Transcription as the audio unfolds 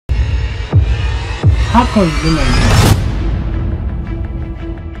How come you don't know?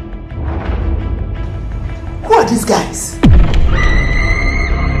 Who are these guys?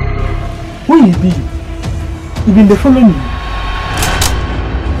 Who you be? You been following me?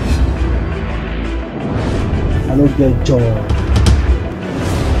 I don't get joy.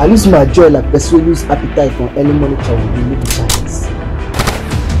 I lose my joy like person lose appetite from early morning chow with the little chance.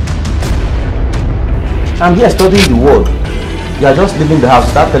 I'm here studying the word. You are just leaving the house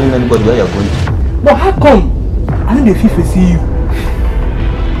without telling anybody where you're going. But how come? I know the FIFA see you.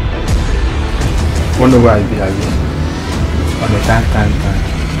 Wonder where I be again. On the time.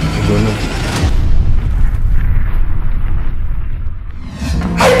 You don't know.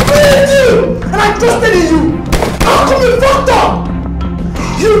 I believed you! And I trusted in you! How come you fucked up?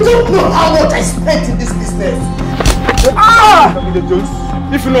 You don't know how much I spent in this business.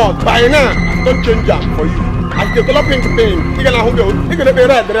 If not, by now, don't change that for you. I'm developing pain. You're gonna be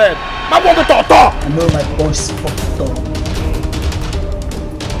red. I want to talk. I know my boss fucked up.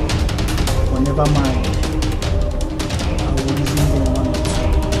 But never mind. I will reason them one.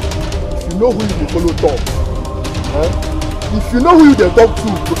 If you know who you follow talk, if you know who you talk to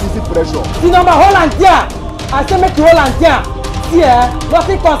easy pressure. See number hold and tear. I say make you hold and tear. See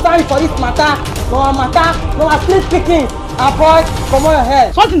nothing concern you for this matter. No split picking. Avoid, come on your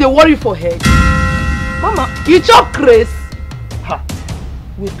head. Something they worry for head. Mama, you chop Chris. Ha.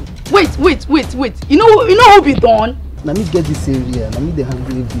 Wait. You know who be done? Let me get this area. Let me the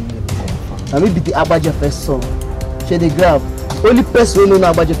handle everywhere. Let me be the Abaja first son. Share the grab. Only person who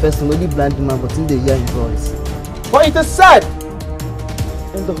know Abaja first son, only blind man, but in the year in voice. For it is said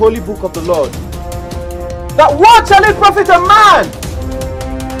in the holy book of the Lord that what shall it profit a man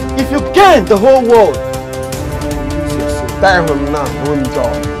if you gain the whole world? Time from now, no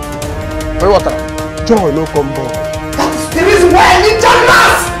joy. But what? Joy no come back. That's the reason why I need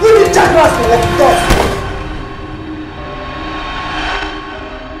Jagraz! We need Jagraz to work with us.